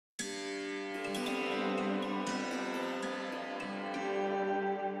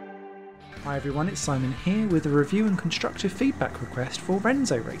Hi everyone, it's Simon here with a review and constructive feedback request for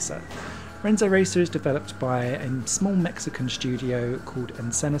Renzo Racer. Renzo Racer is developed by a small Mexican studio called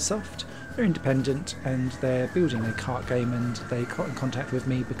Soft. They're independent and they're building a kart game, and they got in contact with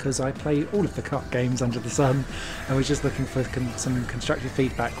me because I play all of the kart games under the sun and was just looking for some constructive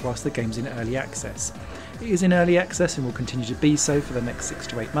feedback whilst the game's in early access. It is in early access and will continue to be so for the next 6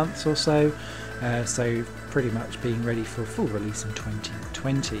 to 8 months or so, so pretty much being ready for a full release in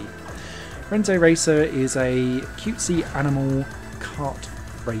 2020. Renzo Racer is a cutesy animal kart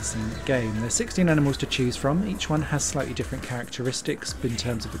racing game. There's 16 animals to choose from. Each one has slightly different characteristics in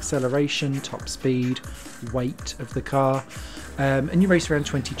terms of acceleration, top speed, weight of the car, and you race around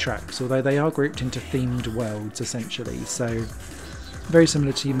 20 tracks, although they are grouped into themed worlds essentially. So very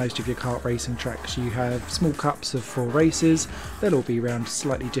similar to most of your kart racing tracks, you have small cups of 4 races. They'll all be around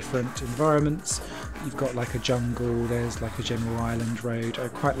slightly different environments. You've got like a jungle, there's like a general island road. I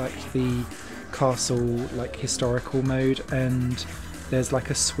quite liked the castle like historical mode, and there's like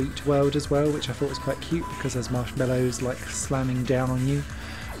a sweet world as well, which I thought was quite cute because there's marshmallows like slamming down on you.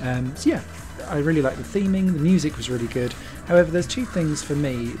 So yeah, I really like the theming, the music was really good. However, there's 2 things for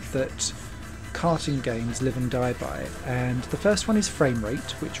me that karting games live and die by, and the first one is frame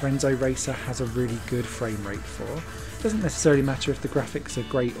rate, which Renzo Racer has a really good frame rate for. It doesn't necessarily matter if the graphics are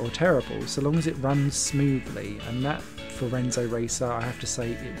great or terrible, so long as it runs smoothly, and that for Renzo Racer I have to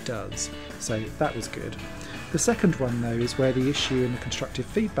say it does, so that was good. The second one though is where the issue and the constructive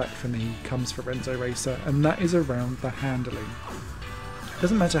feedback for me comes for Renzo Racer, and that is around the handling. It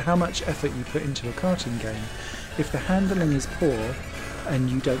doesn't matter how much effort you put into a karting game, if the handling is poor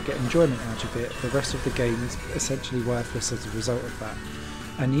and you don't get enjoyment out of it, the rest of the game is essentially worthless as a result of that.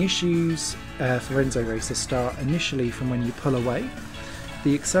 And the issues for Renzo Racer start initially from when you pull away.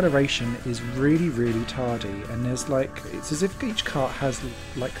 The acceleration is really tardy, and there's like, it's as if each kart has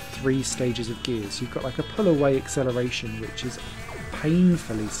like 3 stages of gears. You've got like a pull away acceleration, which is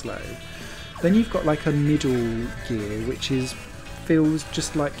painfully slow. Then you've got like a middle gear, which feels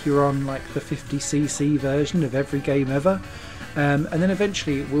just like you're on like the 50cc version of every game ever. And then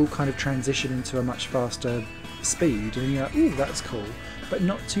eventually it will kind of transition into a much faster speed, and you're like, ooh, that's cool. But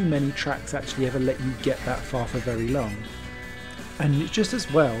not too many tracks actually ever let you get that far for very long. And it's just as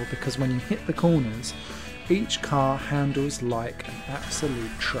well, because when you hit the corners, each car handles like an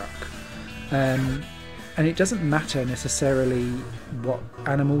absolute truck. And it doesn't matter necessarily what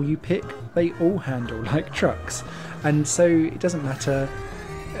animal you pick, they all handle like trucks. And so it doesn't matter,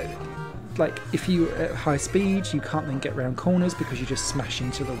 like if you at high speed, you can't then get around corners because you just smash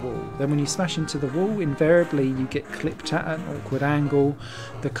into the wall. Then when you smash into the wall, invariably you get clipped at an awkward angle.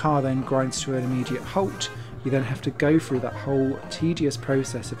 The car then grinds to an immediate halt. You then have to go through that whole tedious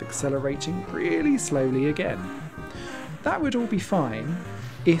process of accelerating really slowly again. That would all be fine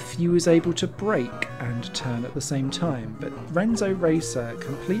if you was able to brake and turn at the same time, but Renzo Racer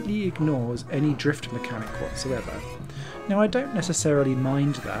completely ignores any drift mechanic whatsoever. Now, I don't necessarily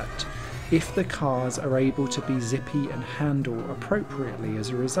mind that if the cars are able to be zippy and handle appropriately as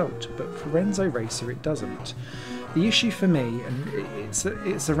a result, but for Renzo Racer it doesn't. The issue for me, and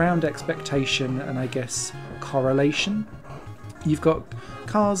it's around expectation and I guess correlation. You've got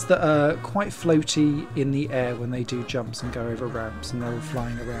cars that are quite floaty in the air when they do jumps and go over ramps, and they're all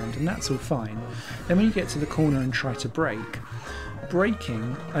flying around, and that's all fine. Then when you get to the corner and try to brake,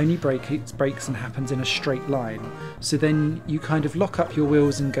 braking only brakes and happens in a straight line, so then you kind of lock up your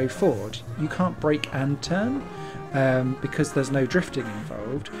wheels and go forward. You can't brake and turn because there's no drifting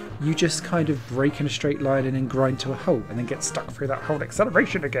involved. You just kind of brake in a straight line and then grind to a halt and then get stuck through that whole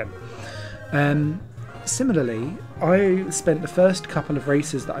acceleration again. Similarly, I spent the first couple of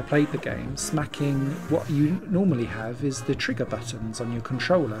races that I played the game smacking what you normally have is the trigger buttons on your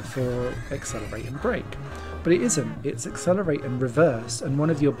controller for accelerate and brake. But it isn't, it's accelerate and reverse, and one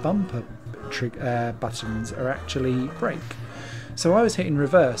of your bumper buttons are actually brake. So I was hitting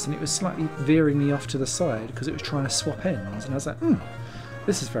reverse and it was slightly veering me off to the side because it was trying to swap ends, and I was like,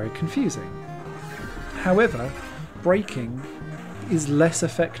 this is very confusing. However, braking is less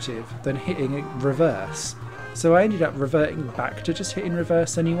effective than hitting reverse. So I ended up reverting back to just hitting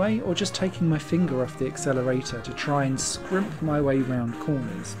reverse anyway, or just taking my finger off the accelerator to try and scrimp my way round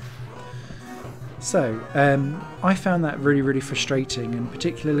corners. So I found that really frustrating, and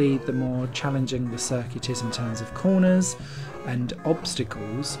particularly the more challenging the circuit is in terms of corners and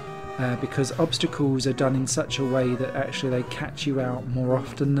obstacles, because obstacles are done in such a way that actually they catch you out more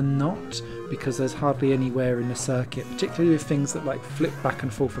often than not, because there's hardly anywhere in the circuit, particularly with things that like flip back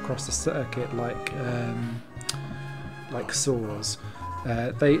and forth across the circuit, like saws.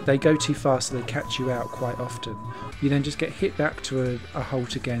 They go too fast, so they catch you out quite often. You then just get hit back to a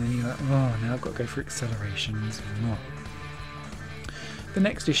halt again, and you're like, oh, now I've got to go for accelerations. Oh. The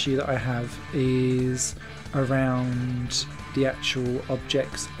next issue that I have is around the actual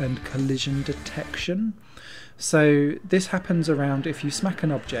objects and collision detection. So this happens around if you smack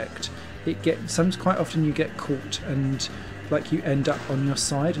an object, quite often you get caught and like you end up on your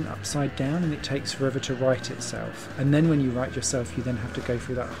side and upside down, and it takes forever to right itself. And then when you right yourself, you then have to go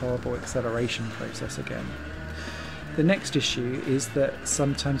through that horrible acceleration process again. The next issue is that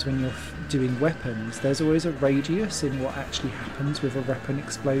sometimes when you're doing weapons, there's always a radius in what actually happens with a weapon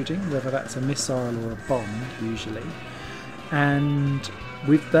exploding, whether that's a missile or a bomb usually. And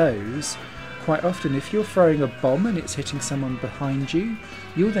with those, quite often if you're throwing a bomb and it's hitting someone behind you,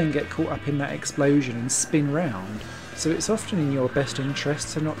 you'll then get caught up in that explosion and spin round. So it's often in your best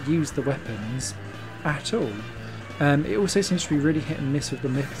interest to not use the weapons at all. It also seems to be really hit and miss with the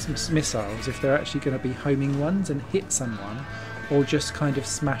missiles, if they're actually going to be homing ones and hit someone, or just kind of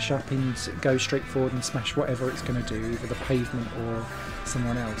smash up and go straight forward and smash whatever it's going to do, either the pavement or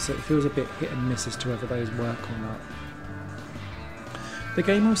someone else. So it feels a bit hit and miss as to whether those work or not. The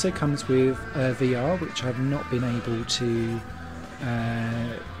game also comes with VR, which I've not been able to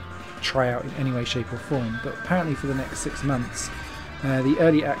try out in any way, shape or form, but apparently for the next 6 months. The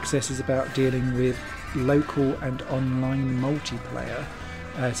early access is about dealing with local and online multiplayer.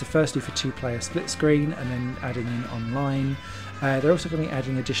 So firstly for 2-player split screen, and then adding in online. They're also going to be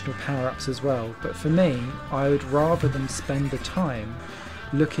adding additional power-ups as well, but for me, I would rather them spend the time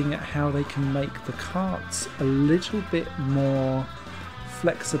looking at how they can make the carts a little bit more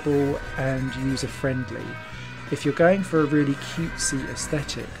flexible and user-friendly. If you're going for a really cutesy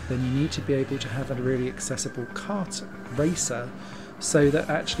aesthetic, then you need to be able to have a really accessible kart racer, so that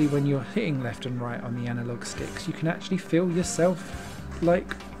actually when you're hitting left and right on the analog sticks, you can actually feel yourself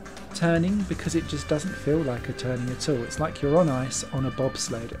like turning, because it just doesn't feel like a turning at all. It's like you're on ice on a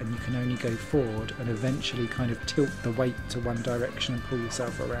bobsled and you can only go forward and eventually kind of tilt the weight to one direction and pull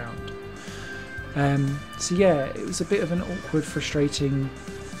yourself around. So yeah, it was a bit of an awkward, frustrating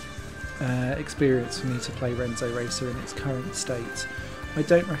experience for me to play Renzo Racer in its current state. I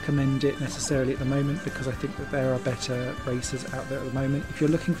don't recommend it necessarily at the moment, because I think that there are better racers out there at the moment. If you're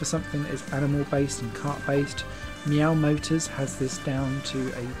looking for something that is animal based and kart based, Meow Motors has this down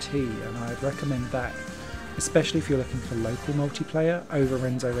to a T, and I'd recommend that, especially if you're looking for local multiplayer, over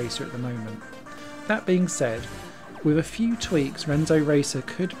Renzo Racer at the moment. That being said, with a few tweaks, Renzo Racer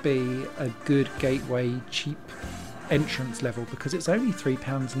could be a good gateway, cheap entrance level, because it's only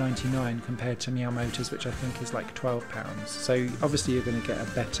 £3.99 compared to Meow Motors, which I think is like £12. So obviously you're going to get a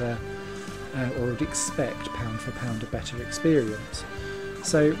better, or would expect pound for pound, a better experience.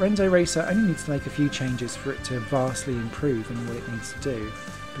 So Renzo Racer only needs to make a few changes for it to vastly improve in what it needs to do,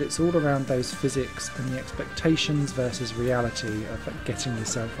 but it's all around those physics and the expectations versus reality of getting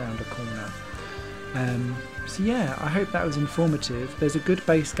yourself around a corner. So yeah, I hope that was informative. There's a good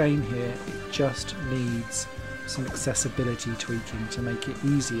base game here, it just needs some accessibility tweaking to make it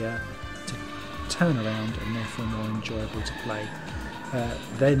easier to turn around and therefore more enjoyable to play.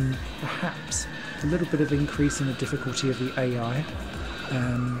 Then perhaps a little bit of increase in the difficulty of the AI,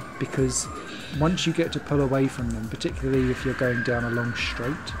 because once you get to pull away from them, particularly if you're going down a long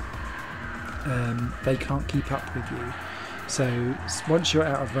straight, they can't keep up with you. So once you're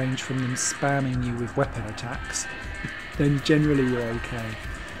out of range from them spamming you with weapon attacks, then generally you're okay.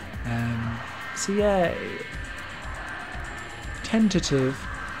 So yeah, tentative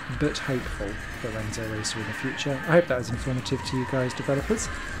but hopeful for Renzo Racer in the future. I hope that was informative to you guys developers,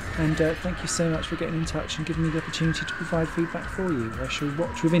 and thank you so much for getting in touch and giving me the opportunity to provide feedback for you. I shall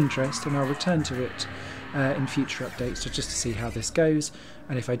watch with interest, and I'll return to it in future updates just to see how this goes,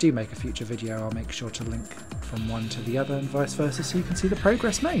 and if I do make a future video, I'll make sure to link from one to the other and vice versa, so you can see the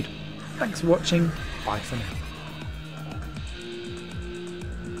progress made. Thanks for watching, bye for now.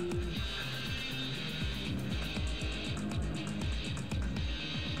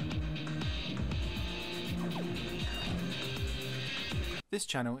 This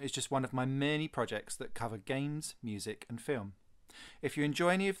channel is just one of my many projects that cover games, music and film. If you enjoy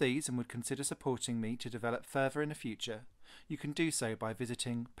any of these and would consider supporting me to develop further in the future, you can do so by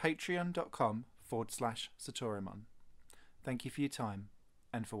visiting patreon.com/Satorimon. Thank you for your time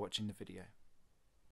and for watching the video.